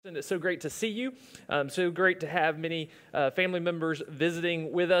And it's so great to see you. So great to have many family members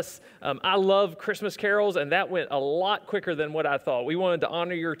visiting with us. I love Christmas carols, and that went a lot quicker than what I thought. We wanted to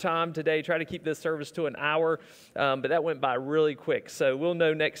honor your time today, try to keep this service to an hour, but that went by really quick. So we'll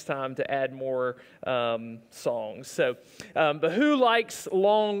know next time to add more songs. But who likes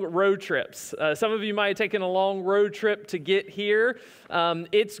long road trips? Some of you might have taken a long road trip to get here.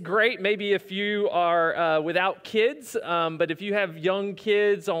 It's great maybe if you are without kids, but if you have young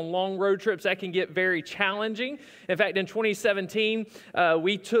kids on long road trips, that can get very challenging. In fact, in 2017,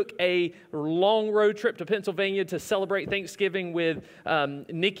 we took a long road trip to Pennsylvania to celebrate Thanksgiving with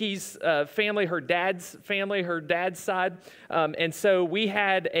Nikki's family, her dad's side. And so we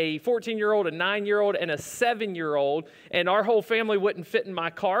had a 14-year-old, a 9-year-old, and a 7-year-old, and our whole family wouldn't fit in my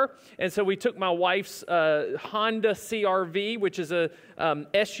car. And so we took my wife's Honda CR-V, which is a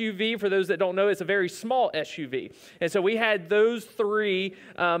SUV. For those that don't know, it's a very small SUV. And so we had those three,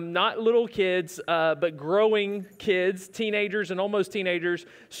 not little kids, but growing kids, teenagers and almost teenagers,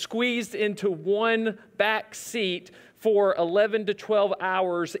 squeezed into one back seat for 11 to 12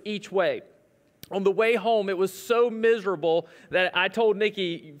 hours each way. On the way home, it was so miserable that I told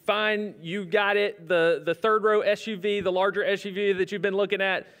Nikki, fine, you got it, the third row SUV, the larger SUV that you've been looking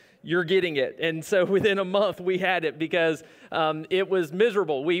at, you're getting it. And so within a month, we had it because it was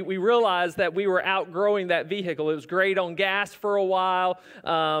miserable. We realized that we were outgrowing that vehicle. It was great on gas for a while,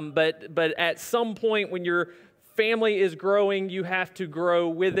 but at some point when your family is growing, you have to grow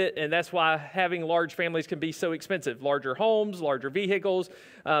with it, and that's why having large families can be so expensive. Larger homes, larger vehicles,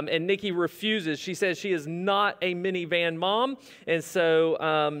 and Nikki refuses. She says she is not a minivan mom, and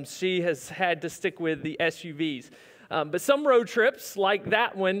so she has had to stick with the SUVs. But some road trips, like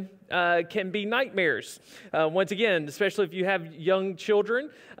that one, can be nightmares. Once again, especially if you have young children,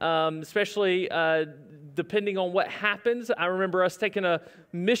 especially depending on what happens. I remember us taking a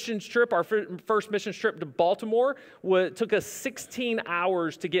missions trip, our first missions trip to Baltimore. It took us 16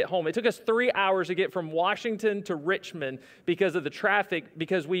 hours to get home. It took us 3 hours to get from Washington to Richmond because of the traffic,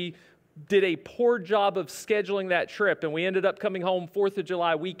 because we did a poor job of scheduling that trip, and we ended up coming home 4th of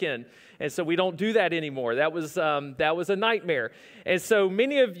July weekend. And so we don't do that anymore. That was a nightmare. And so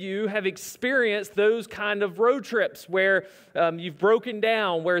many of you have experienced those kind of road trips where you've broken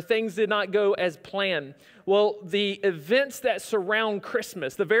down, where things did not go as planned. Well, the events that surround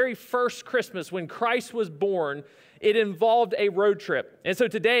Christmas, the very first Christmas when Christ was born, it involved a road trip. And so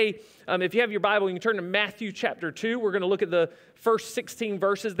today, if you have your Bible, you can turn to Matthew chapter 2. We're going to look at the first 16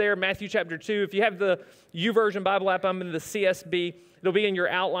 verses there, Matthew chapter 2. If you have the YouVersion Bible app, I'm in the CSB. It'll be in your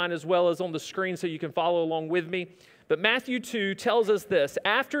outline as well as on the screen so you can follow along with me. But Matthew 2 tells us this: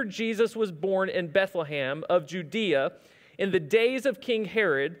 after Jesus was born in Bethlehem of Judea, in the days of King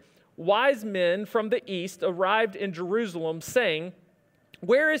Herod, wise men from the east arrived in Jerusalem, saying,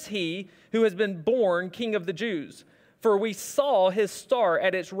 "Where is he who has been born King of the Jews? For we saw his star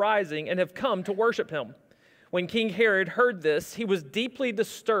at its rising and have come to worship him." When King Herod heard this, he was deeply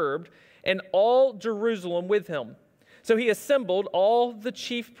disturbed, and all Jerusalem with him. So he assembled all the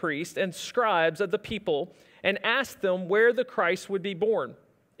chief priests and scribes of the people and asked them where the Christ would be born.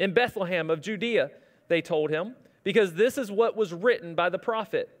 "In Bethlehem of Judea," they told him, "because this is what was written by the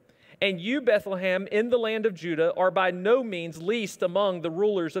prophet. And you, Bethlehem, in the land of Judah, are by no means least among the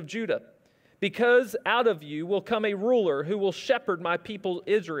rulers of Judah, because out of you will come a ruler who will shepherd my people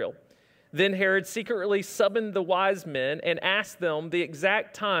Israel." Then Herod secretly summoned the wise men and asked them the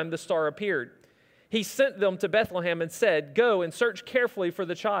exact time the star appeared. He sent them to Bethlehem and said, "Go and search carefully for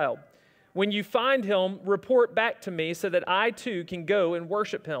the child. When you find him, report back to me so that I too can go and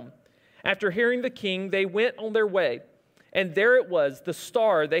worship him." After hearing the king, they went on their way. And there it was, the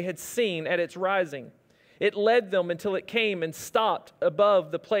star they had seen at its rising. It led them until it came and stopped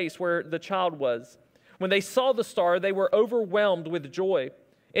above the place where the child was. When they saw the star, they were overwhelmed with joy.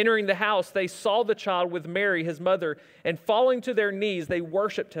 Entering the house, they saw the child with Mary, his mother, and falling to their knees, they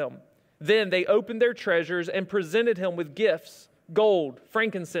worshiped him. Then they opened their treasures and presented him with gifts, gold,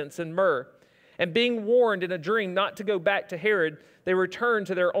 frankincense, and myrrh. And being warned in a dream not to go back to Herod, they returned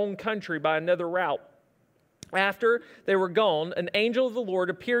to their own country by another route. After they were gone, an angel of the Lord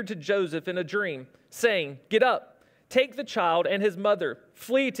appeared to Joseph in a dream, saying, "Get up, take the child and his mother,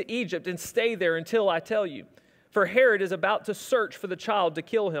 flee to Egypt and stay there until I tell you. For Herod is about to search for the child to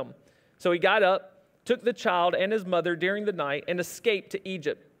kill him." So he got up, took the child and his mother during the night, and escaped to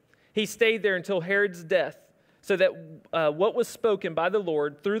Egypt. He stayed there until Herod's death, so that what was spoken by the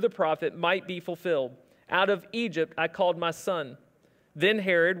Lord through the prophet might be fulfilled. "Out of Egypt I called my son." Then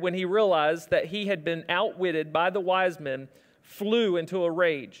Herod, when he realized that he had been outwitted by the wise men, flew into a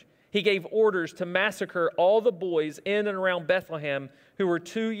rage. he gave orders to massacre all the boys in and around Bethlehem who were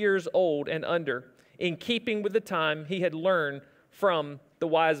 2 years old and under, in keeping with the time he had learned from the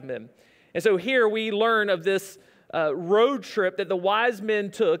wise men. And so here we learn of this road trip that the wise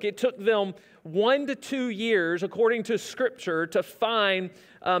men took. It took them 1 to 2 years, according to Scripture, to find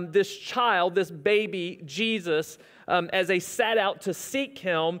this child, this baby, Jesus, as they set out to seek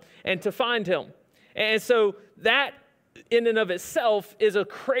him and to find him. And so that in and of itself is a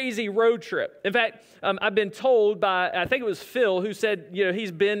crazy road trip. In fact, I've been told by, I think it was Phil, who said,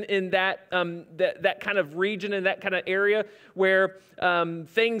 he's been in that kind of region, in that kind of area where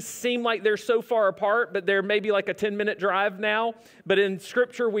things seem like they're so far apart, but they're maybe like a 10-minute drive now. But in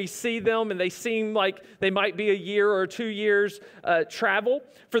Scripture, we see them and they seem like they might be a year or 2 years travel.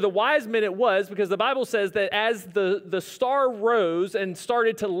 For the wise men, it was, because the Bible says that as the star rose and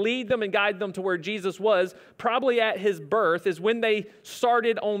started to lead them and guide them to where Jesus was, probably at his birth, is when they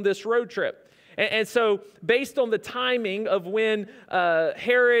started on this road trip. And so based on the timing of when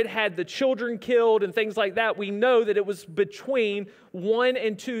Herod had the children killed and things like that, we know that it was between 1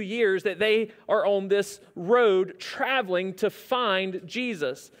 and 2 years that they are on this road traveling to find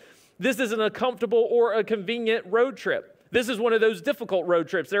Jesus. This isn't a comfortable or a convenient road trip. This is one of those difficult road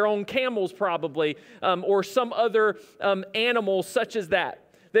trips. They're on camels probably, or some other animal such as that.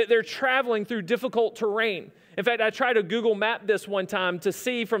 They're traveling through difficult terrain. In fact, I tried to Google map this one time to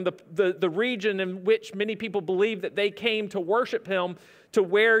see from the region in which many people believe that they came to worship him to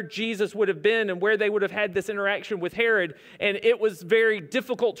where Jesus would have been and where they would have had this interaction with Herod. And it was very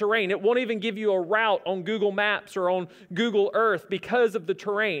difficult terrain. It won't even give you a route on Google Maps or on Google Earth because of the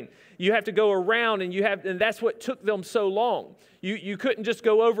terrain. You have to go around, and that's what took them so long. You couldn't just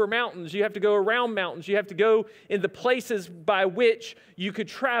go over mountains. You have to go around mountains. You have to go in the places by which you could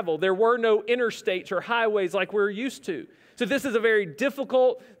travel. There were no interstates or highways like we're used to. So this is a very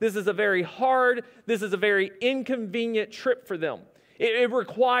difficult, this is a very hard, this is a very inconvenient trip for them. It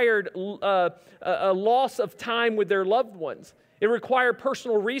required a loss of time with their loved ones. It required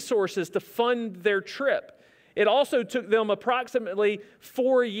personal resources to fund their trip. It also took them approximately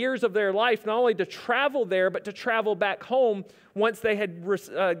 4 years of their life, not only to travel there, but to travel back home once they had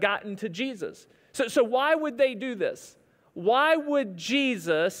gotten to Jesus. So why would they do this? Why would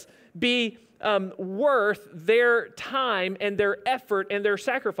Jesus be worth their time and their effort and their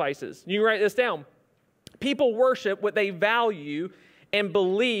sacrifices? You can write this down. People worship what they value and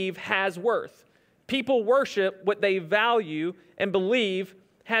believe has worth. People worship what they value and believe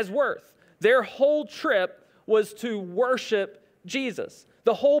has worth. Their whole trip was to worship Jesus.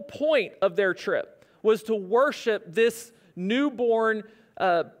 The whole point of their trip was to worship this newborn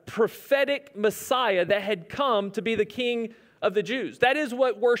prophetic Messiah that had come to be the King of the Jews. That is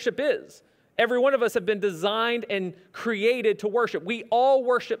what worship is. Every one of us have been designed and created to worship. We all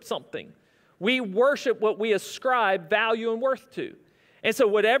worship something. We worship what we ascribe value and worth to. And so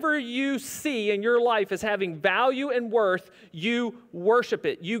whatever you see in your life as having value and worth, you worship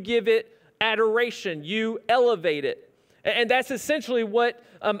it. You give it adoration. You elevate it. And that's essentially what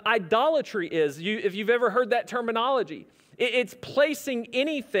idolatry is. If you've ever heard that terminology, it's placing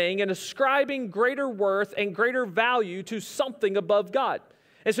anything and ascribing greater worth and greater value to something above God.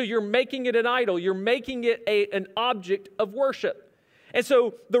 And so you're making it an idol. You're making it an object of worship. And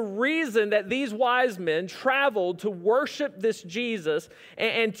so the reason that these wise men traveled to worship this Jesus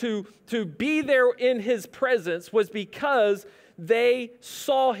and to be there in his presence was because they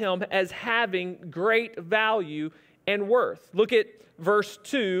saw him as having great value and worth. Look at verse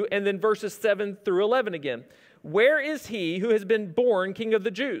 2 and then verses 7 through 11 again. Where is he who has been born King of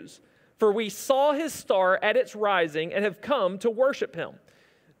the Jews? For we saw his star at its rising and have come to worship him.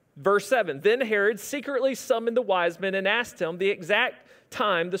 Verse 7, then Herod secretly summoned the wise men and asked him the exact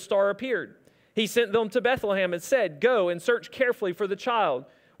time the star appeared. He sent them to Bethlehem and said, go and search carefully for the child.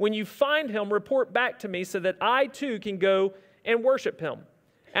 When you find him, report back to me so that I too can go and worship him.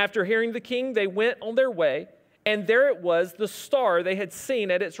 After hearing the king, they went on their way, and there it was, the star they had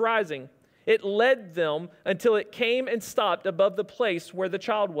seen at its rising. It led them until it came and stopped above the place where the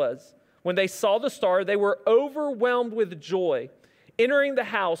child was. When they saw the star, they were overwhelmed with joy. Entering the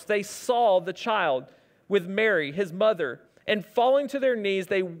house, they saw the child with Mary, his mother, and falling to their knees,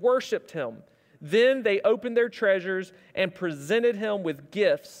 they worshiped him. Then they opened their treasures and presented him with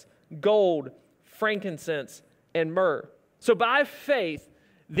gifts, gold, frankincense, and myrrh. So by faith,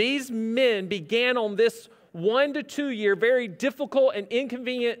 these men began on this 1 to 2 year, very difficult and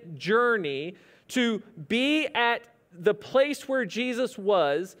inconvenient journey to be at the place where Jesus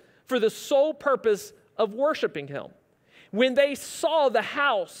was for the sole purpose of worshiping him. When they saw the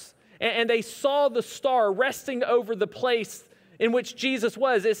house and they saw the star resting over the place in which Jesus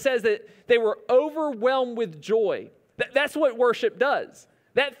was, it says that they were overwhelmed with joy. That's what worship does.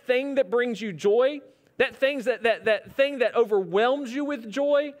 That thing that brings you joy, that thing that overwhelms you with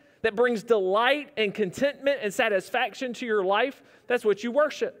joy, that brings delight and contentment and satisfaction to your life, that's what you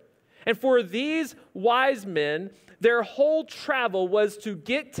worship. And for these wise men, their whole travel was to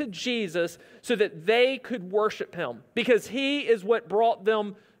get to Jesus so that they could worship him, because he is what brought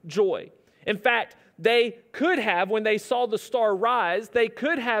them joy. In fact, they could have, when they saw the star rise, they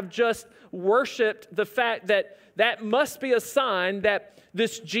could have just worshiped the fact that that must be a sign that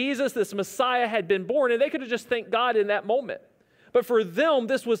this Jesus, this Messiah had been born, and they could have just thanked God in that moment. But for them,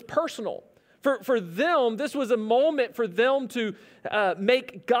 this was personal. For them, this was a moment for them to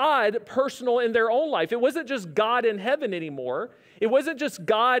make God personal in their own life. It wasn't just God in heaven anymore. It wasn't just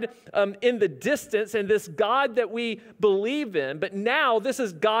God in the distance and this God that we believe in, but now this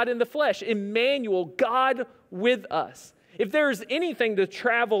is God in the flesh, Emmanuel, God with us. If there's anything to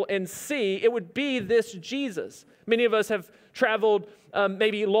travel and see, it would be this Jesus. Many of us have traveled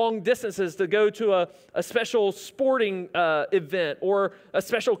maybe long distances to go to a special sporting event or a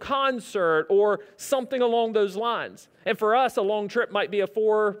special concert or something along those lines. And for us, a long trip might be a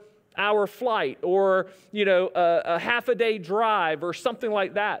 4-hour flight or, a half-a-day drive or something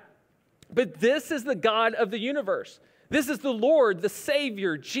like that. But this is the God of the universe. This is the Lord, the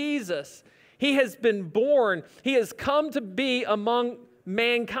Savior, Jesus. He has been born. He has come to be among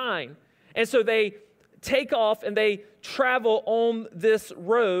mankind. And so they take off and they travel on this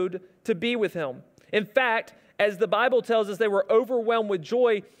road to be with him. In fact, as the Bible tells us, they were overwhelmed with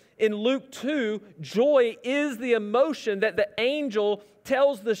joy. In Luke 2, joy is the emotion that the angel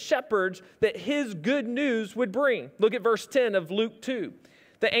tells the shepherds that his good news would bring. Look at verse 10 of Luke 2.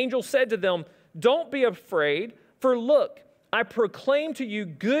 The angel said to them, "Don't be afraid, for look, I proclaim to you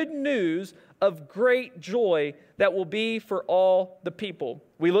good news of great joy that will be for all the people."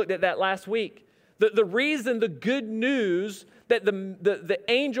 We looked at that last week. The reason the good news that the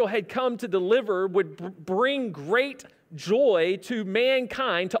angel had come to deliver would bring great joy to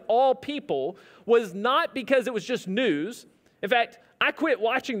mankind, to all people, was not because it was just news. In fact, I quit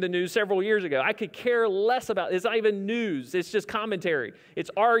watching the news several years ago. I could care less about it. It's not even news. It's just commentary.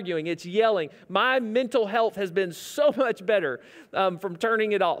 It's arguing. It's yelling. My mental health has been so much better from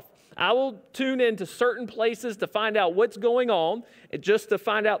turning it off. I will tune into certain places to find out what's going on, just to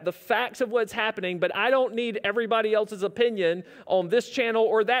find out the facts of what's happening, but I don't need everybody else's opinion on this channel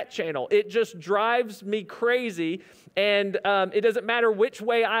or that channel. It just drives me crazy, and it doesn't matter which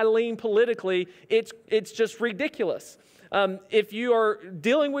way I lean politically. It's just ridiculous. If you are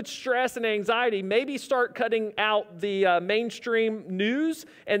dealing with stress and anxiety, maybe start cutting out the mainstream news,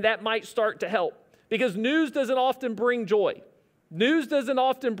 and that might start to help, because news doesn't often bring joy. News doesn't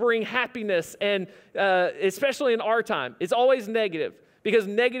often bring happiness, and especially in our time. It's always negative, because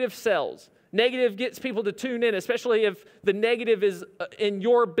negative sells. Negative gets people to tune in, especially if the negative is in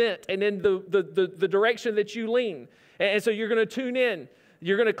your bent and in the direction that you lean. And so you're going to tune in.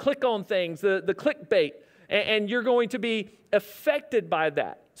 You're going to click on things, the clickbait, and you're going to be affected by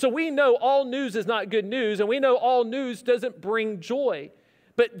that. So we know all news is not good news, and we know all news doesn't bring joy.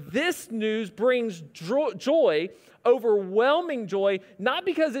 But this news brings joy, overwhelming joy, not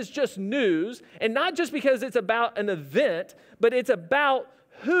because it's just news and not just because it's about an event, but it's about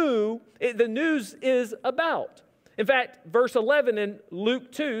who the news is about. In fact, verse 11 in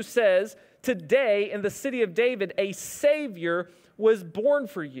Luke 2 says, "Today in the city of David, a Savior was born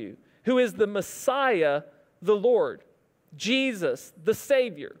for you, who is the Messiah, the Lord." Jesus, the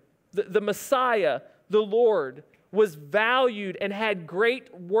Savior, the Messiah, the Lord, was valued and had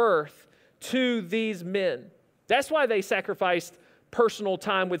great worth to these men. That's why they sacrificed personal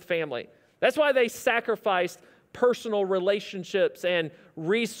time with family. That's why they sacrificed personal relationships and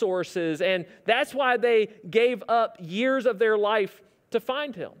resources. And that's why they gave up years of their life to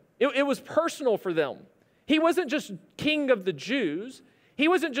find him. It was personal for them. He wasn't just king of the Jews. He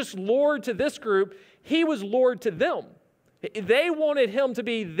wasn't just Lord to this group. He was Lord to them. They wanted him to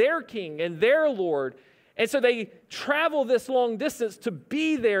be their king and their Lord. And so they travel this long distance to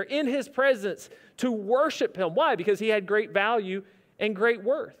be there in his presence, to worship him. Why? Because he had great value and great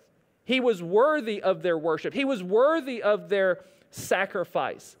worth. He was worthy of their worship. He was worthy of their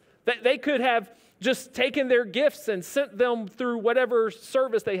sacrifice. They could have just taken their gifts and sent them through whatever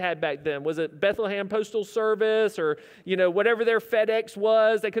service they had back then. Was it Bethlehem Postal Service or, whatever their FedEx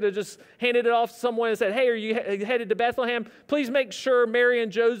was? They could have just handed it off to someone and said, "Hey, are you headed to Bethlehem? Please make sure Mary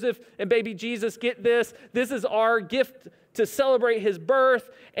and Joseph and baby Jesus get this. This is our gift to celebrate his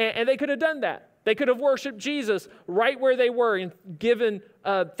birth." And they could have done that. They could have worshiped Jesus right where they were and given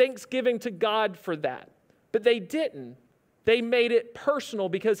thanksgiving to God for that. But they didn't. They made it personal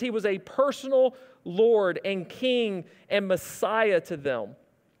because he was a personal Lord and King and Messiah to them.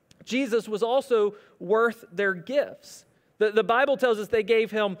 Jesus was also worth their gifts. The Bible tells us they gave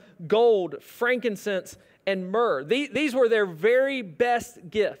him gold, frankincense, and myrrh. These were their very best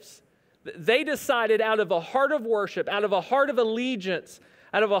gifts. They decided out of a heart of worship, out of a heart of allegiance,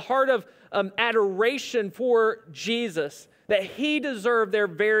 out of a heart of adoration for Jesus, that he deserved their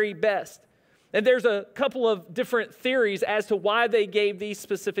very best. And there's a couple of different theories as to why they gave these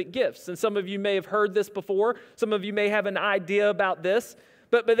specific gifts. And some of you may have heard this before. Some of you may have an idea about this.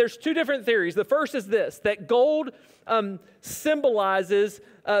 But there's two different theories. The first is this, that gold symbolizes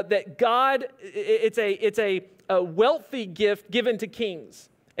that God, it's a wealthy gift given to kings.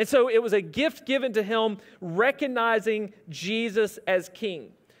 And so it was a gift given to him recognizing Jesus as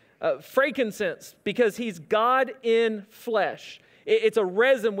king. Frankincense, because he's God in flesh. It's a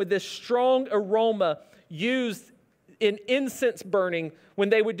resin with this strong aroma used in incense burning when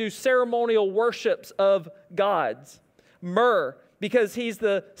they would do ceremonial worships of gods. Myrrh, because he's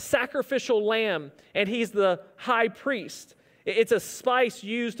the sacrificial lamb and he's the high priest. It's a spice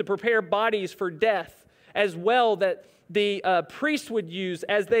used to prepare bodies for death, as well that the priest would use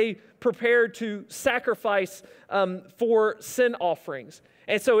as they prepared to sacrifice for sin offerings.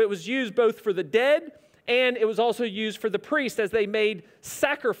 And so it was used both for the dead, and it was also used for the priest as they made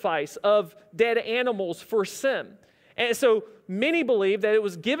sacrifice of dead animals for sin. And so many believe that it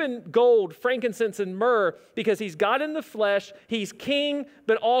was given gold, frankincense, and myrrh because he's God in the flesh, he's king,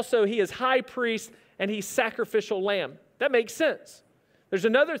 but also he is high priest, and he's sacrificial lamb. That makes sense. There's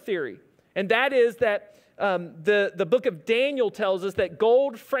another theory, and that is that the book of Daniel tells us that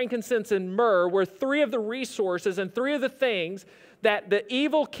gold, frankincense, and myrrh were three of the resources and three of the things that the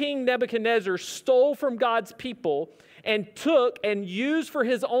evil King Nebuchadnezzar stole from God's people and took and used for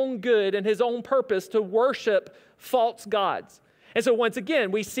his own good and his own purpose to worship false gods. And so once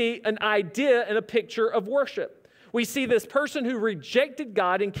again, we see an idea and a picture of worship. We see this person who rejected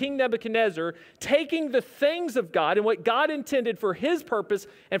God in King Nebuchadnezzar taking the things of God and what God intended for his purpose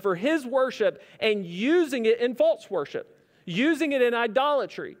and for his worship and using it in false worship, using it in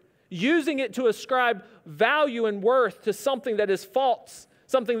idolatry, using it to ascribe value and worth to something that is false,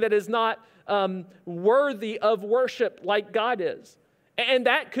 something that is not worthy of worship like God is. And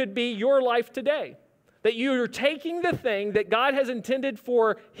that could be your life today. That you're taking the thing that God has intended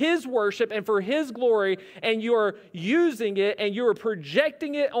for his worship and for his glory, and you're using it and you're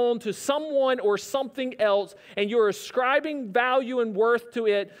projecting it onto someone or something else, and you're ascribing value and worth to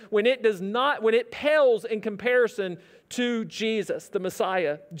it when it does not, when it pales in comparison to Jesus, the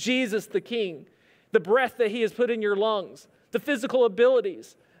Messiah, Jesus, the King, the breath that he has put in your lungs, the physical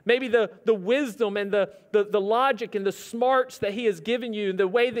abilities, maybe the wisdom and the logic and the smarts that he has given you, the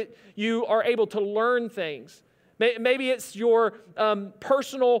way that you are able to learn things. Maybe it's your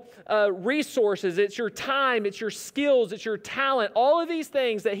personal resources, it's your time, it's your skills, it's your talent, all of these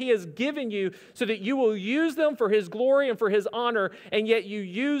things that he has given you so that you will use them for his glory and for his honor, and yet you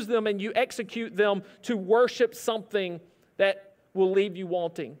use them and you execute them to worship something that will leave you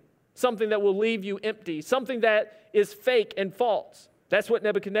wanting, something that will leave you empty, something that is fake and false. That's what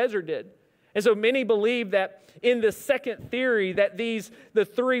Nebuchadnezzar did. And so many believe that in the second theory that the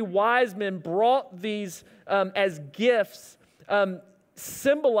three wise men brought these as gifts,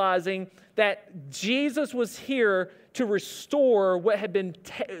 symbolizing that Jesus was here to restore what had been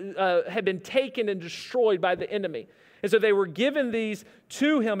taken and destroyed by the enemy. And so they were given these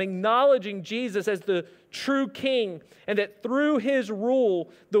to him, acknowledging Jesus as the true king, and that through his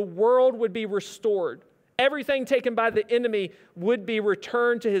rule, the world would be restored. Everything taken by the enemy would be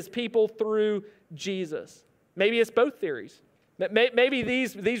returned to his people through Jesus. Maybe it's both theories. Maybe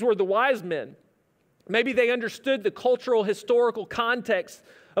these were the wise men. Maybe they understood the cultural, historical context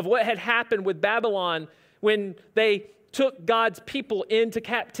of what had happened with Babylon when they took God's people into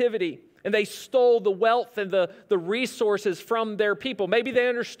captivity and they stole the wealth and the resources from their people. Maybe they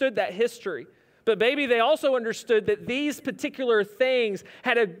understood that history. But maybe they also understood that these particular things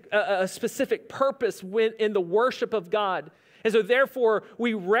had a specific purpose in the worship of God. And so therefore,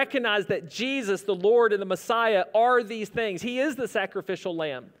 we recognize that Jesus, the Lord and the Messiah, are these things. He is the sacrificial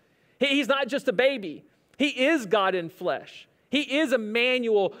lamb. He's not just a baby. He is God in flesh. He is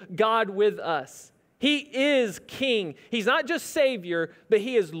Emmanuel, God with us. He is King. He's not just Savior, but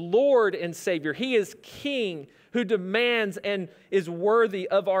he is Lord and Savior. He is King who demands and is worthy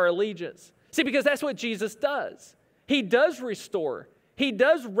of our allegiance. See, because that's what Jesus does. He does restore. He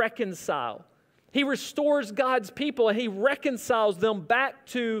does reconcile. He restores God's people and he reconciles them back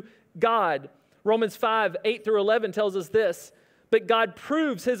to God. Romans 5, 8 through 11 tells us this. But God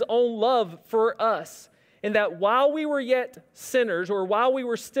proves his own love for us in that while we were yet sinners, or while we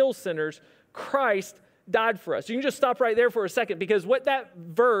were still sinners, Christ died for us. You can just stop right there for a second, because what that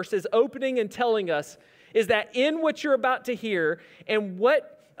verse is opening and telling us is that in what you're about to hear and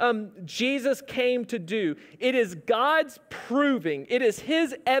what Jesus came to do, it is God's proving, it is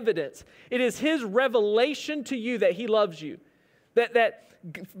His evidence, it is His revelation to you that He loves you.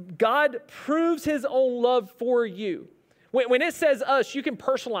 That God proves His own love for you. When it says us, you can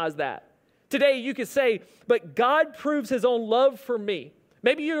personalize that. Today you could say, but God proves His own love for me.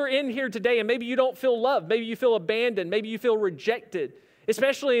 Maybe you're in here today and maybe you don't feel loved. Maybe you feel abandoned. Maybe you feel rejected,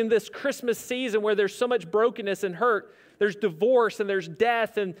 especially in this Christmas season where there's so much brokenness and hurt. There's divorce and there's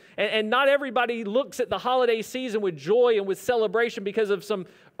death, and not everybody looks at the holiday season with joy and with celebration because of some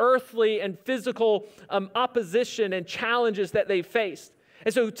earthly and physical opposition and challenges that they faced.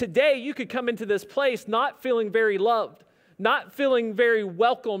 And so today you could come into this place not feeling very loved, not feeling very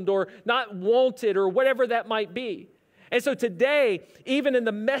welcomed or not wanted or whatever that might be. And so today, even in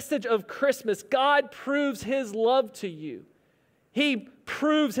the message of Christmas, God proves His love to you. He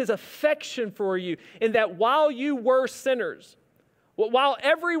proves His affection for you in that while you were sinners, while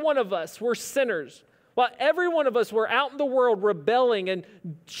every one of us were sinners, while every one of us were out in the world rebelling and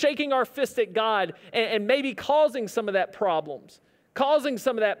shaking our fist at God and maybe causing some of that problems, causing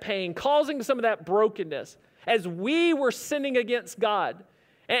some of that pain, causing some of that brokenness, as we were sinning against God.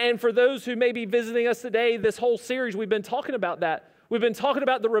 And for those who may be visiting us today, this whole series, we've been talking about that. We've been talking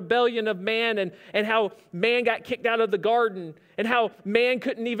about the rebellion of man and how man got kicked out of the garden and how man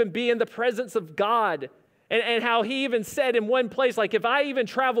couldn't even be in the presence of God. And how He even said in one place, like, if I even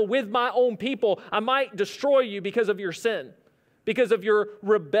travel with my own people, I might destroy you because of your sin, because of your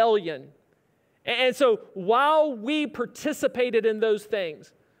rebellion. And so while we participated in those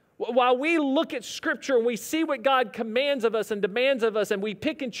things, while we look at Scripture and we see what God commands of us and demands of us, and we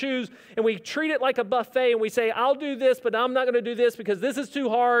pick and choose and we treat it like a buffet and we say, I'll do this, but I'm not going to do this because this is too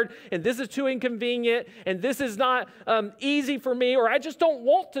hard and this is too inconvenient and this is not easy for me, or I just don't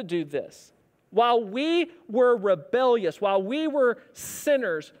want to do this. While we were rebellious, while we were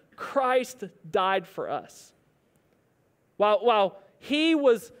sinners, Christ died for us. While we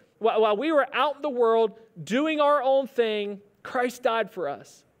were out in the world doing our own thing, Christ died for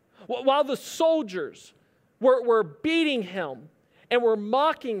us. While the soldiers were beating Him and were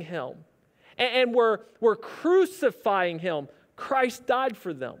mocking Him and were crucifying Him, Christ died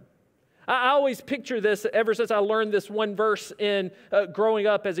for them. I always picture this ever since I learned this one verse in growing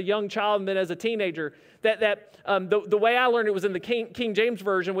up as a young child and then as a teenager, that the way I learned it was in the King James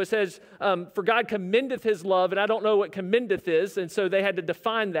Version, which says, for God commendeth His love, and I don't know what commendeth is, and so they had to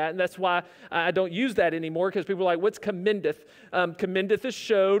define that, and that's why I don't use that anymore, because people are like, what's commendeth? Commendeth is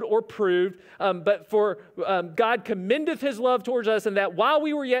showed or proved, but for God commendeth His love towards us, and that while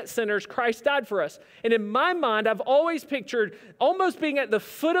we were yet sinners, Christ died for us. And in my mind, I've always pictured almost being at the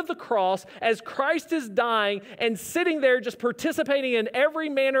foot of the cross as Christ is dying and sitting there just participating in every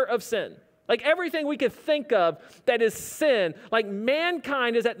manner of sin. Like everything we could think of that is sin, like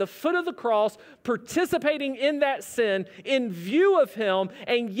mankind is at the foot of the cross participating in that sin in view of Him,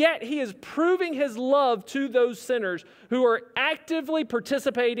 and yet He is proving His love to those sinners who are actively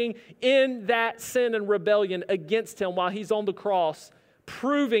participating in that sin and rebellion against Him while He's on the cross,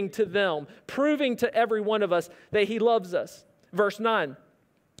 proving to them, proving to every one of us that He loves us. Verse 9,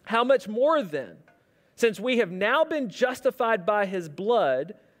 how much more then, since we have now been justified by His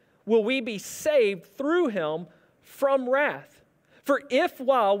blood, will we be saved through Him from wrath? For if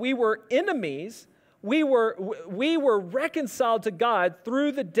while we were enemies, we were reconciled to God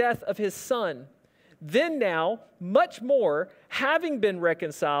through the death of His Son, then now, much more, having been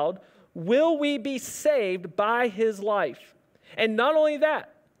reconciled, will we be saved by His life. And not only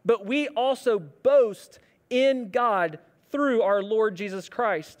that, but we also boast in God through our Lord Jesus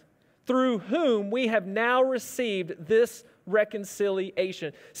Christ, through whom we have now received this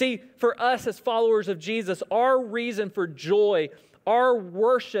reconciliation. See, for us as followers of Jesus, our reason for joy, our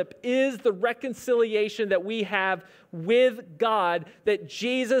worship is the reconciliation that we have with God that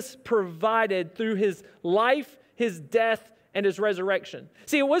Jesus provided through His life, His death, and His resurrection.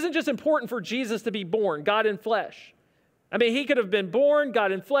 See, it wasn't just important for Jesus to be born, God in flesh. I mean, He could have been born,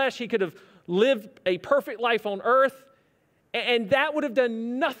 God in flesh. He could have lived a perfect life on earth, and that would have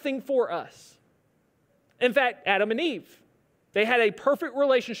done nothing for us. In fact, Adam and Eve, they had a perfect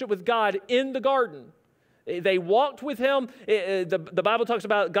relationship with God in the garden. They walked with Him. The Bible talks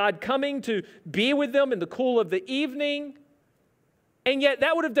about God coming to be with them in the cool of the evening. And yet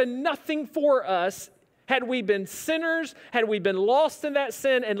that would have done nothing for us had we been sinners, had we been lost in that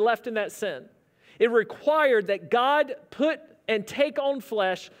sin and left in that sin. It required that God put and take on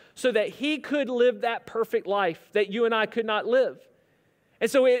flesh so that he could live that perfect life that you and I could not live. And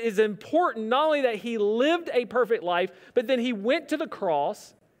so it is important not only that he lived a perfect life, but then he went to the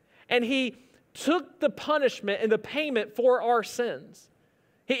cross and he took the punishment and the payment for our sins.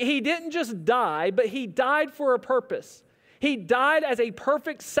 He didn't just die, but he died for a purpose. He died as a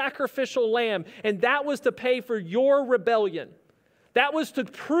perfect sacrificial lamb, and that was to pay for your rebellion. That was to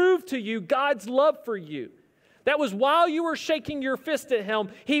prove to you God's love for you. That was while you were shaking your fist at him,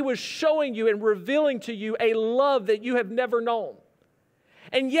 he was showing you and revealing to you a love that you have never known.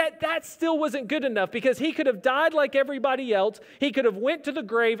 And yet that still wasn't good enough, because he could have died like everybody else. He could have went to the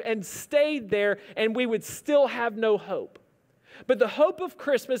grave and stayed there, and we would still have no hope. But the hope of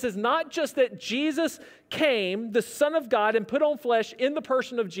Christmas is not just that Jesus came, the Son of God, and put on flesh in the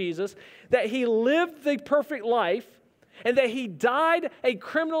person of Jesus, that he lived the perfect life, and that he died a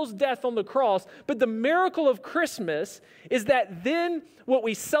criminal's death on the cross. But the miracle of Christmas is that then what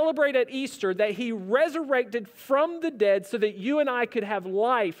we celebrate at Easter, that he resurrected from the dead so that you and I could have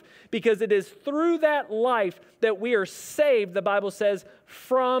life, because it is through that life that we are saved, the Bible says,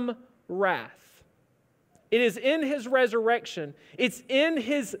 from wrath. It is in his resurrection, it's in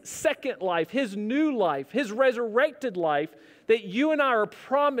his second life, his new life, his resurrected life, that you and I are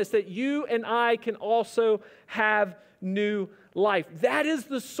promised that you and I can also have new life. That is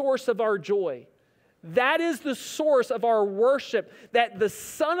the source of our joy. That is the source of our worship, that the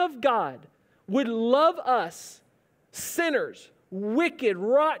Son of God would love us, sinners, wicked,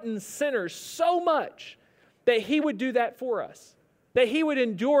 rotten sinners, so much that he would do that for us, that he would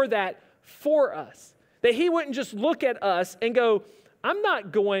endure that for us, that he wouldn't just look at us and go, I'm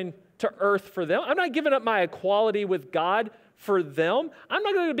not going to earth for them. I'm not giving up my equality with God for them. I'm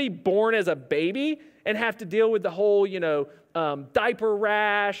not going to be born as a baby and have to deal with the whole, diaper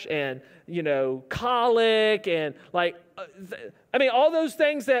rash and, colic and all those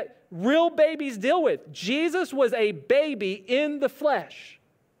things that real babies deal with. Jesus was a baby in the flesh.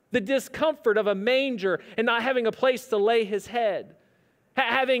 The discomfort of a manger and not having a place to lay his head.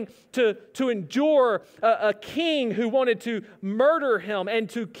 Having to endure a king who wanted to murder him and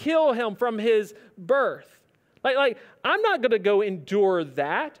to kill him from his birth. I'm not going to go endure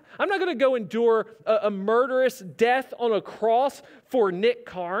that. I'm not going to go endure a murderous death on a cross for Nick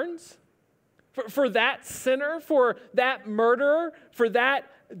Carnes, for that sinner, for that murderer, for that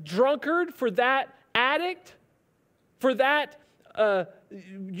drunkard, for that addict, for that,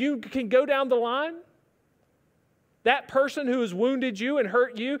 you can go down the line. That person who has wounded you and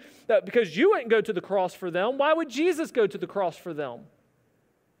hurt you, because you wouldn't go to the cross for them. Why would Jesus go to the cross for them?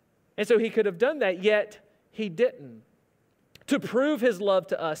 And so he could have done that, yet he didn't. To prove his love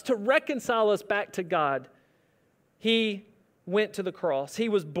to us, to reconcile us back to God, he went to the cross. He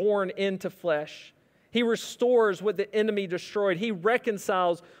was born into flesh. He restores what the enemy destroyed. He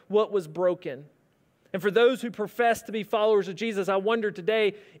reconciles what was broken. And for those who profess to be followers of Jesus, I wonder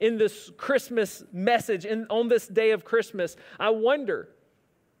today in this Christmas message, on this day of Christmas, I wonder,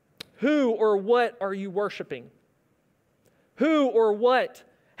 who or what are you worshiping? Who or what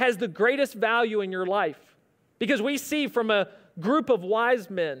has the greatest value in your life? Because we see from a group of wise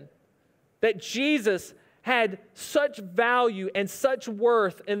men that Jesus had such value and such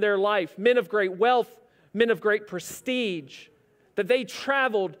worth in their life, men of great wealth, men of great prestige, that they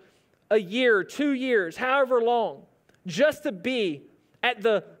traveled a year, 2 years, however long, just to be at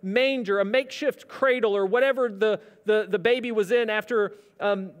the manger, a makeshift cradle or whatever the baby was in after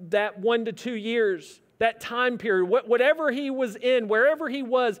that 1 to 2 years, that time period, whatever he was in, wherever he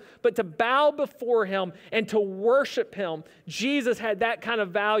was, but to bow before him and to worship him. Jesus had that kind of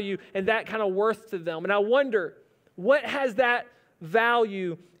value and that kind of worth to them. And I wonder, what has that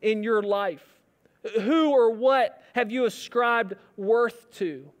value in your life? Who or what have you ascribed worth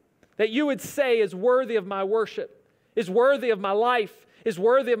to that you would say is worthy of my worship, is worthy of my life, is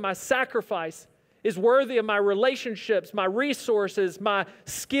worthy of my sacrifice, is worthy of my relationships, my resources, my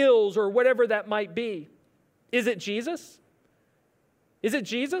skills, or whatever that might be? Is it Jesus? Is it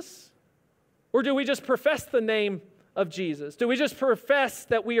Jesus? Or do we just profess the name of Jesus? Do we just profess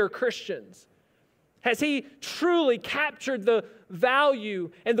that we are Christians? Has he truly captured the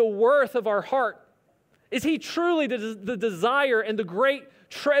value and the worth of our heart? Is he truly the desire and the great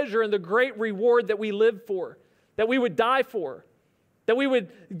treasure and the great reward that we live for, that we would die for, that we would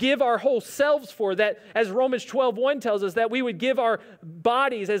give our whole selves for, that as Romans 12:1 tells us, that we would give our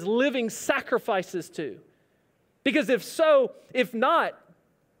bodies as living sacrifices to? Because if so, if not,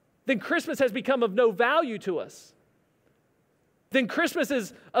 then Christmas has become of no value to us. Then Christmas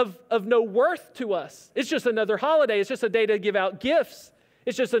is of no worth to us. It's just another holiday. It's just a day to give out gifts.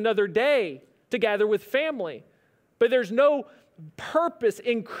 It's just another day to gather with family. But there's no purpose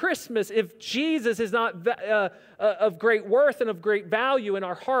in Christmas if Jesus is not of great worth and of great value in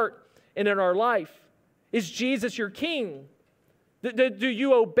our heart and in our life. Is Jesus your king? Do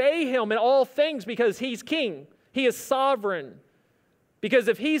you obey him in all things because he's king? He is sovereign. Because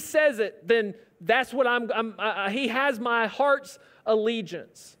if he says it, then that's what he has my heart's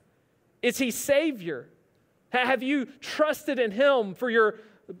allegiance. Is he Savior? Have you trusted in him for your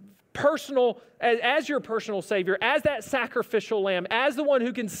as your personal Savior, as that sacrificial lamb, as the one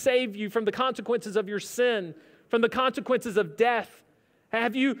who can save you from the consequences of your sin, from the consequences of death?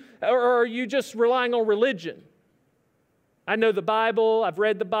 Or are you just relying on religion? I know the Bible, I've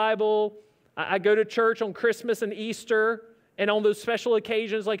read the Bible, I go to church on Christmas and Easter, and on those special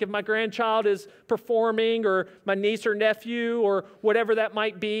occasions, like if my grandchild is performing or my niece or nephew or whatever that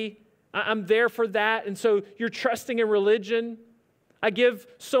might be, I'm there for that. And so you're trusting in religion. I give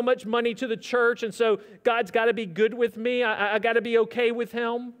so much money to the church, and so God's got to be good with me. I got to be okay with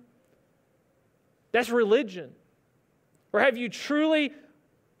him. That's religion. Or have you truly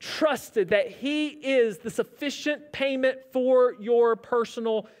trusted that he is the sufficient payment for your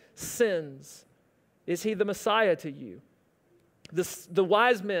personal sins? Is he the Messiah to you? The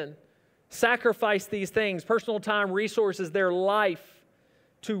wise men sacrificed these things, personal time, resources, their life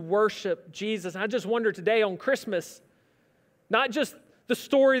to worship Jesus. And I just wonder today on Christmas, not just the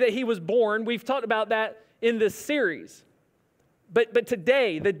story that he was born, we've talked about that in this series, but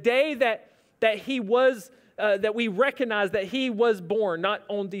today, the day that he was, that we recognize that he was born, not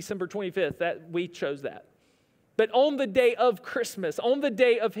on December 25th, that we chose that, but on the day of Christmas, on the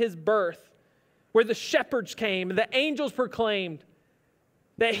day of his birth, where the shepherds came and the angels proclaimed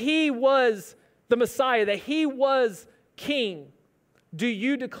that he was the Messiah, that he was king. Do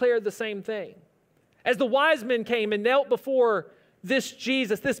you declare the same thing? As the wise men came and knelt before this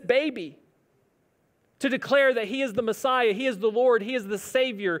Jesus, this baby, to declare that he is the Messiah, he is the Lord, he is the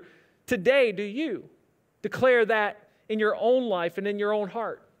Savior, today, do you declare that in your own life and in your own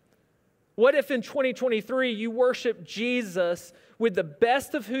heart? What if in 2023 you worship Jesus with the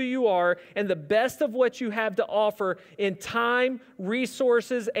best of who you are and the best of what you have to offer in time,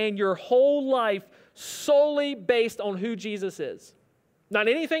 resources, and your whole life solely based on who Jesus is? Not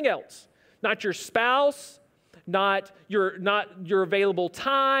anything else. Not your spouse, not your available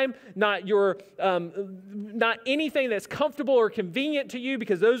time, not anything that's comfortable or convenient to you,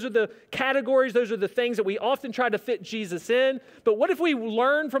 because those are the categories, those are the things that we often try to fit Jesus in. But what if we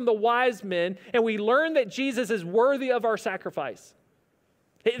learn from the wise men and we learn that Jesus is worthy of our sacrifice?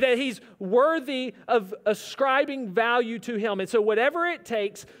 That he's worthy of ascribing value to him. And so whatever it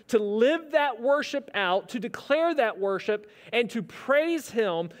takes to live that worship out, to declare that worship, and to praise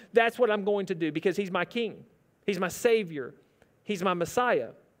him, that's what I'm going to do, because he's my king. He's my Savior. He's my Messiah.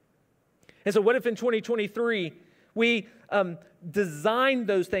 And so what if in 2023 we design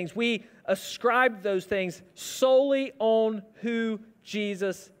those things, we ascribe those things solely on who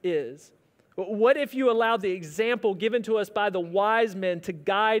Jesus is? What if you allowed the example given to us by the wise men to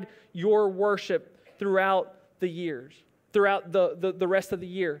guide your worship throughout the years, throughout the rest of the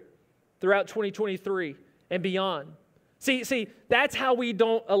year, throughout 2023 and beyond? See, that's how we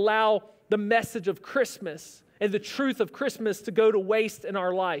don't allow the message of Christmas and the truth of Christmas to go to waste in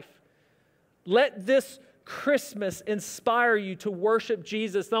our life. Let this Christmas inspire you to worship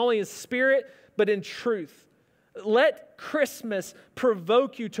Jesus, not only in spirit, but in truth. Let Christmas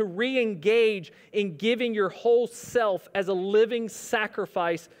provoke you to re-engage in giving your whole self as a living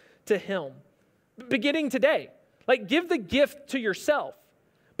sacrifice to him. Beginning today, like give the gift to yourself,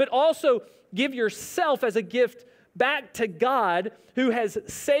 but also give yourself as a gift back to God, who has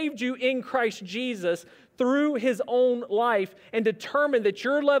saved you in Christ Jesus through his own life, and determine that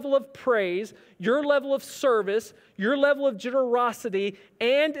your level of praise, your level of service, your level of generosity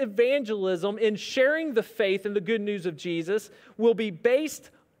and evangelism in sharing the faith and the good news of Jesus will be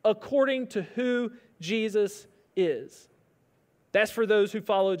based according to who Jesus is. That's for those who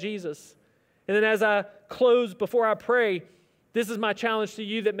follow Jesus. And then as I close, before I pray, this is my challenge to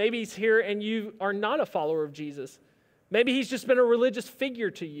you, that maybe he's here and you are not a follower of Jesus. Maybe he's just been a religious figure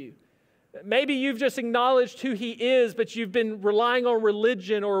to you. Maybe you've just acknowledged who he is, but you've been relying on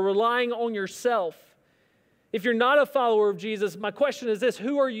religion or relying on yourself. If you're not a follower of Jesus, my question is this: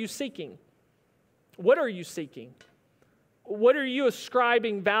 who are you seeking? What are you seeking? What are you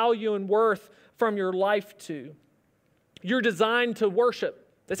ascribing value and worth from your life to? You're designed to worship.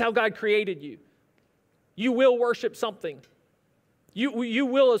 That's how God created you. You will worship something. You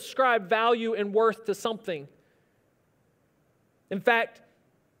will ascribe value and worth to something. In fact,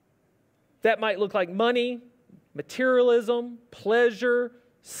 that might look like money, materialism, pleasure,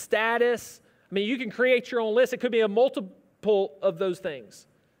 status, I mean, you can create your own list. It could be a multiple of those things.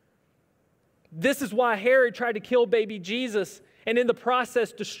 This is why Herod tried to kill baby Jesus and in the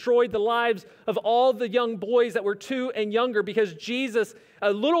process destroyed the lives of all the young boys that were 2 and younger, because Jesus,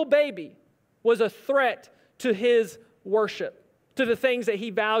 a little baby, was a threat to his worship, to the things that he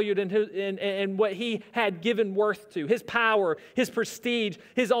valued and what he had given worth to, his power, his prestige,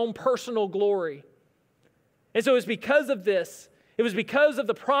 his own personal glory. And so it's because of this, it was because of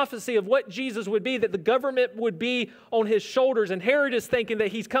the prophecy of what Jesus would be, that the government would be on his shoulders. And Herod is thinking that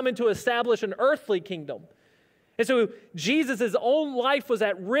he's coming to establish an earthly kingdom. And so Jesus' own life was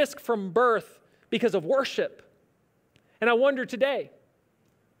at risk from birth because of worship. And I wonder today,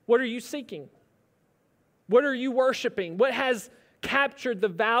 what are you seeking? What are you worshiping? What has captured the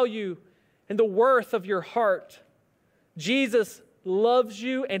value and the worth of your heart? Jesus loves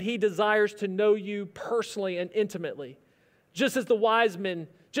you and he desires to know you personally and intimately. Just as the wise men,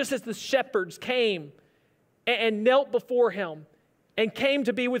 just as the shepherds came and knelt before him and came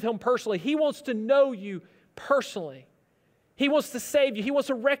to be with him personally, he wants to know you personally. He wants to save you. He wants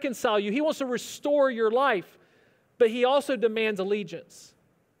to reconcile you. He wants to restore your life. But he also demands allegiance.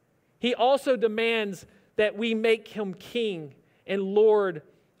 He also demands that we make him king and Lord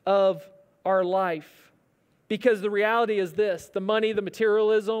of our life. Because the reality is this: the money, the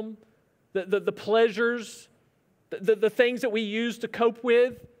materialism, the pleasures, the things that we use to cope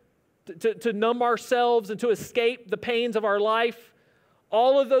with, to numb ourselves and to escape the pains of our life,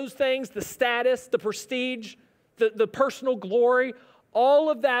 all of those things, the status, the prestige, the personal glory, all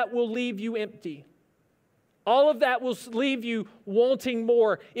of that will leave you empty. All of that will leave you wanting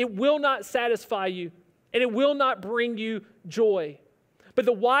more. It will not satisfy you, and it will not bring you joy. But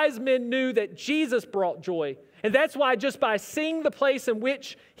the wise men knew that Jesus brought joy. And that's why just by seeing the place in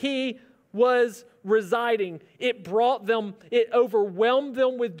which he was residing, it overwhelmed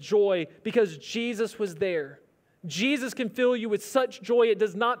them with joy because Jesus was there. Jesus can fill you with such joy. It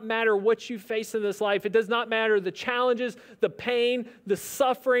does not matter what you face in this life. It does not matter the challenges, the pain, the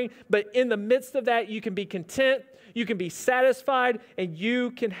suffering. But in the midst of that, you can be content, you can be satisfied, and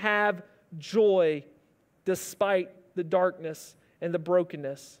you can have joy despite the darkness and the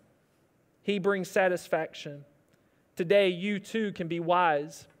brokenness. He brings satisfaction. Today, you too can be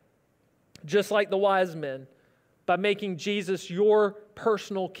wise, just like the wise men, by making Jesus your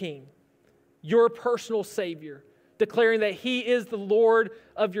personal king, your personal Savior, declaring that he is the Lord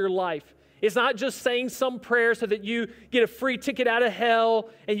of your life. It's not just saying some prayer so that you get a free ticket out of hell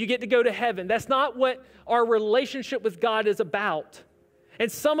and you get to go to heaven. That's not what our relationship with God is about.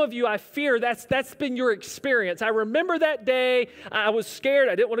 And some of you, I fear that's been your experience. I remember that day. I was scared.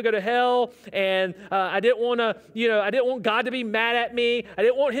 I didn't want to go to hell, and I didn't want God to be mad at me. I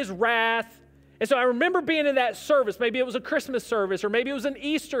didn't want his wrath. And so I remember being in that service. Maybe it was a Christmas service, or maybe it was an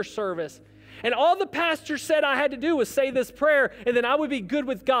Easter service. And all the pastor said I had to do was say this prayer, and then I would be good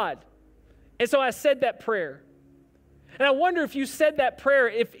with God. And so I said that prayer. And I wonder if you said that prayer,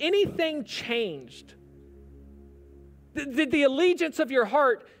 if anything changed. Did the allegiance of your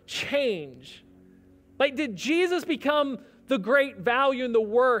heart change? Like, did Jesus become the great value and the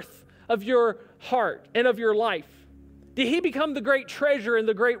worth of your heart and of your life? Did he become the great treasure and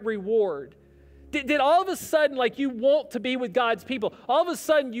the great reward? Did all of a sudden, like, you want to be with God's people? All of a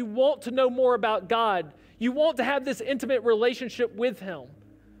sudden, you want to know more about God. You want to have this intimate relationship with him.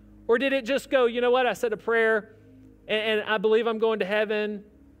 Or did it just go, you know what, I said a prayer, and I believe I'm going to heaven.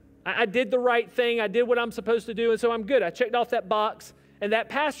 I did the right thing. I did what I'm supposed to do, and so I'm good. I checked off that box, and that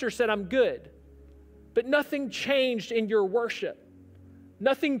pastor said I'm good. But nothing changed in your worship.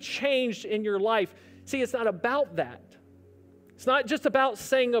 Nothing changed in your life. See, it's not about that. It's not just about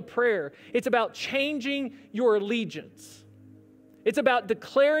saying a prayer. It's about changing your allegiance. It's about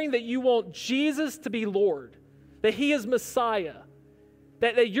declaring that you want Jesus to be Lord, that he is Messiah,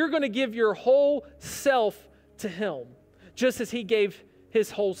 that you're going to give your whole self to him, just as he gave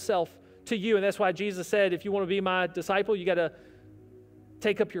his whole self to you. And that's why Jesus said, if you want to be my disciple, you got to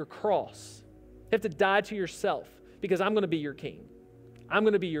take up your cross. You have to die to yourself, because I'm going to be your king. I'm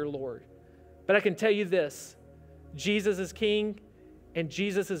going to be your Lord. But I can tell you this, Jesus is king and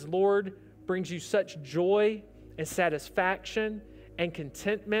Jesus is Lord brings you such joy and satisfaction and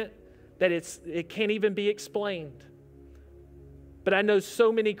contentment that it can't even be explained. But I know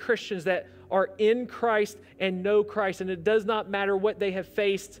so many Christians that are in Christ and know Christ, and it does not matter what they have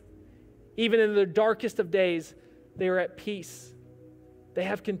faced. Even in the darkest of days, they are at peace. They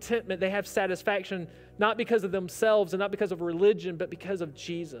have contentment. They have satisfaction, not because of themselves and not because of religion, but because of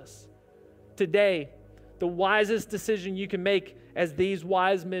Jesus. Today, the wisest decision you can make, as these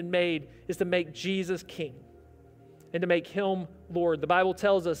wise men made, is to make Jesus king and to make him Lord. The Bible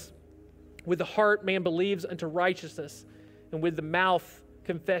tells us With the heart man believes unto righteousness, and with the mouth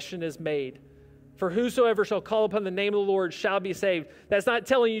confession is made. For whosoever shall call upon the name of the Lord shall be saved. That's not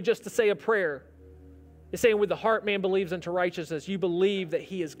telling you just to say a prayer. It's saying with the heart man believes unto righteousness. You believe that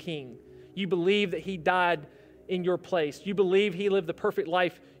he is king. You believe that he died in your place. You believe he lived the perfect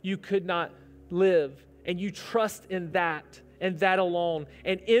life you could not live. And you trust in that and that alone.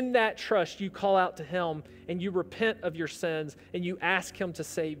 And in that trust, you call out to him and you repent of your sins and you ask him to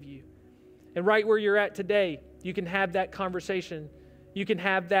save you. And right where you're at today, you can have that conversation. You can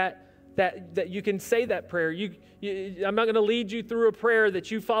have that you can say that prayer. I'm not going to lead you through a prayer that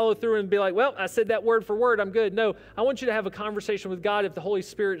you follow through and be like, well, I said that word for word, I'm good. No, I want you to have a conversation with God if the Holy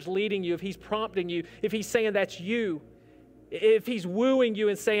Spirit's leading you, if he's prompting you, if he's saying that's you, if he's wooing you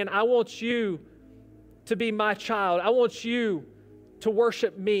and saying, I want you to be my child. I want you to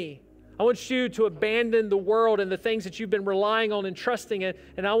worship me. I want you to abandon the world and the things that you've been relying on and trusting in,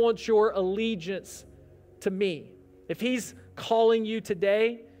 and I want your allegiance to me. If he's calling you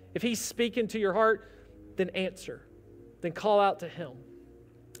today, if he's speaking to your heart, then answer. Then call out to him.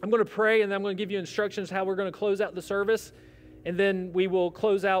 I'm going to pray, and then I'm going to give you instructions how we're going to close out the service, and then we will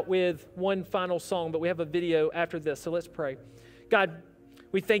close out with one final song, but we have a video after this, so let's pray. God,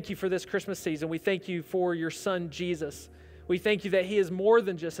 we thank you for this Christmas season. We thank you for your son, Jesus. We thank you that he is more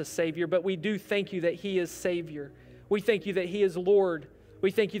than just a Savior, but we do thank you that he is Savior. We thank you that he is Lord.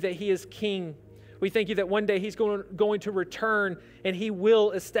 We thank you that he is King. We thank you that one day he's going to return and he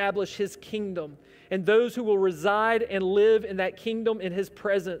will establish his kingdom. And those who will reside and live in that kingdom in his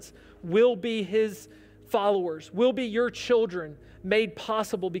presence will be his followers, will be your children made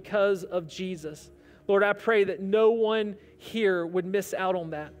possible because of Jesus. Lord, I pray that no one here would miss out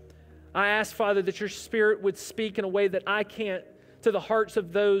on that. I ask, Father, that your Spirit would speak in a way that I can't to the hearts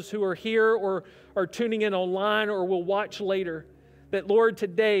of those who are here or are tuning in online or will watch later. That, Lord,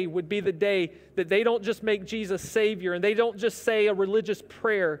 today would be the day that they don't just make Jesus Savior and they don't just say a religious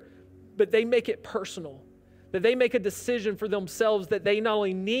prayer, but they make it personal. That they make a decision for themselves that they not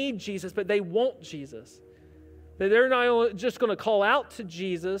only need Jesus, but they want Jesus. That they're not only just going to call out to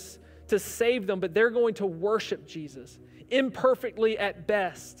Jesus to save them, but they're going to worship Jesus, imperfectly at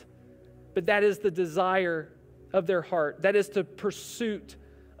best. But that is the desire of their heart. That is the pursuit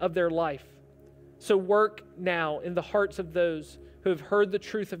of their life. So work now in the hearts of those who have heard the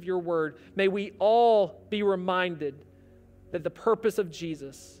truth of your word. May we all be reminded that the purpose of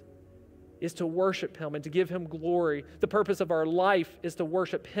Jesus is to worship him and to give him glory. The purpose of our life is to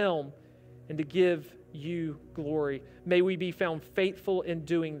worship him and to give you glory. May we be found faithful in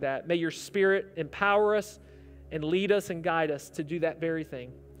doing that. May your Spirit empower us and lead us and guide us to do that very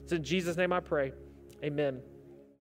thing. It's in Jesus' name I pray. Amen.